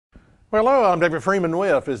Well, hello, I'm David Freeman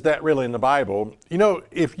with Is That Really in the Bible? You know,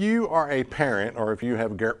 if you are a parent or if you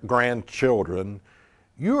have grandchildren,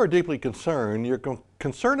 you are deeply concerned. You're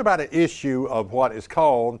concerned about an issue of what is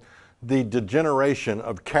called the degeneration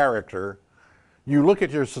of character. You look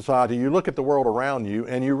at your society, you look at the world around you,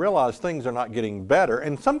 and you realize things are not getting better.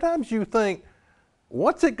 And sometimes you think,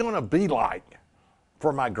 what's it going to be like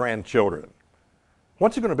for my grandchildren?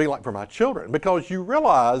 What's it going to be like for my children? Because you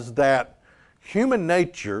realize that human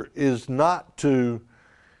nature is not to,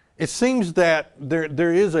 it seems that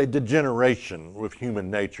there is a degeneration with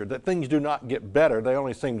human nature, that things do not get better, they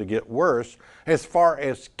only seem to get worse as far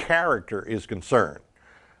as character is concerned.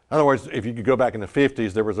 In other words, if you could go back in the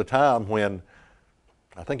 50s, there was a time when,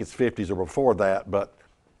 I think it's 50s or before that, but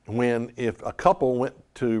when if a couple went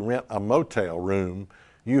to rent a motel room,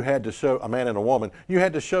 you had to show, a man and a woman, you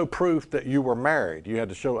had to show proof that you were married. You had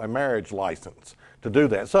to show a marriage license to do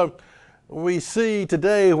that. So we see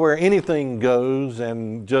today where anything goes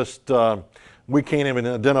and just we can't even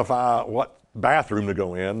identify what bathroom to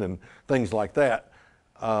go in and things like that,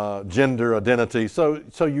 gender identity. So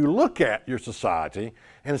you look at your society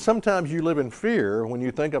and sometimes you live in fear when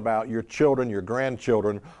you think about your children, your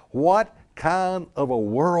grandchildren. What kind of a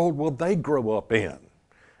world will they grow up in?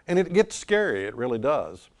 And it gets scary, it really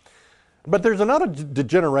does. But there's another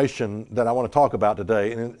degeneration that I want to talk about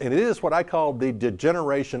today, and it is what I call the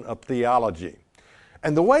degeneration of theology.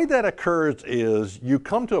 And the way that occurs is you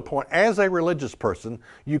come to a point, as a religious person,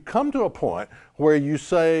 you come to a point where you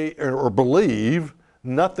say or believe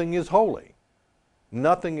nothing is holy.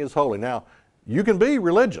 Nothing is holy. Now, you can be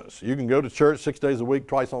religious. You can go to church 6 days a week,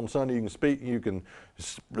 twice on Sunday. You can speak,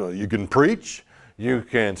 you can preach, you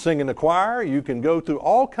can sing in the choir, you can go through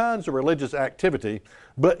all kinds of religious activity,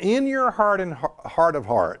 but in your heart and heart of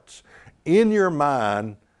hearts, in your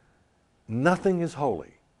mind, nothing is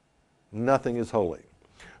holy. Nothing is holy.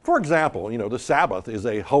 For example, you know, the Sabbath is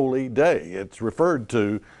a holy day. It's referred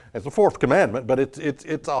to as the fourth commandment, but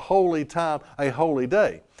it's a holy time, a holy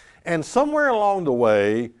day. And somewhere along the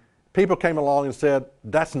way, people came along and said,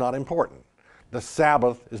 that's not important. The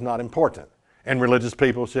Sabbath is not important. And religious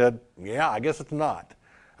people said, yeah, I guess it's not.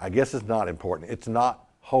 I guess it's not important. It's not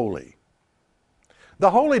holy.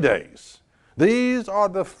 The holy days, these are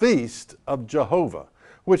the feast of Jehovah,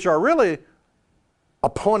 which are really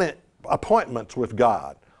appointments with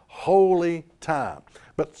God, holy time.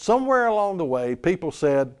 But somewhere along the way, people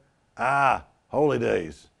said, holy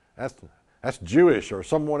days, that's Jewish or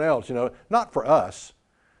someone else, you know, not for us.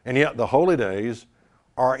 And yet the holy days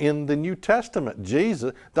are in the New Testament.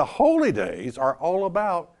 The holy days are all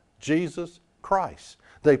about Jesus Christ.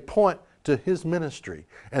 They point to his ministry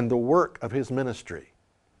and the work of his ministry.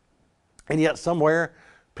 And yet somewhere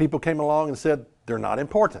people came along and said, they're not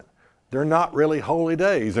important. They're not really holy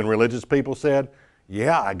days. And religious people said,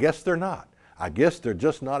 yeah, I guess they're not. I guess they're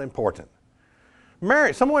just not important.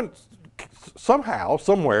 Marriage, somehow,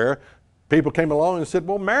 somewhere, people came along and said,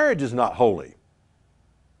 well, marriage is not holy.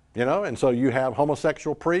 You know, and so you have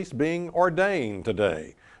homosexual priests being ordained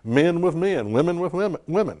today, men with men, women with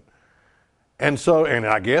women. And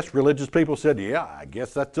I guess religious people said, yeah, I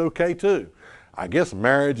guess that's okay too. I guess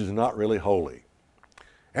marriage is not really holy.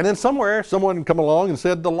 And then somewhere, someone come along and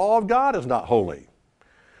said, the law of God is not holy.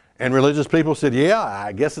 And religious people said, yeah,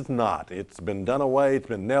 I guess it's not. It's been done away, it's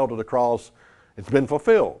been nailed to the cross, it's been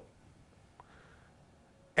fulfilled.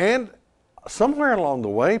 And somewhere along the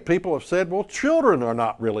way, people have said, well, children are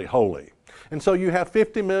not really holy. And so you have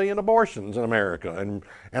 50 million abortions in America.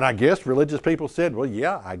 And I guess religious people said, well,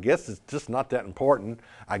 yeah, I guess it's just not that important.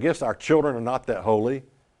 I guess our children are not that holy.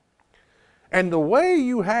 And the way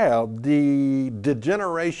you have the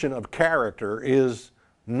degeneration of character is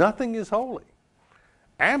nothing is holy.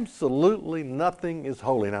 Absolutely nothing is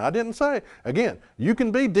holy. Now, I didn't say, again, you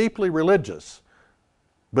can be deeply religious,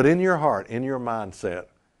 but in your heart, in your mindset,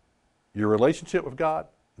 your relationship with God,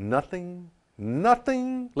 nothing,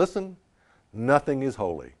 listen, nothing is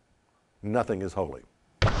holy. Nothing is holy.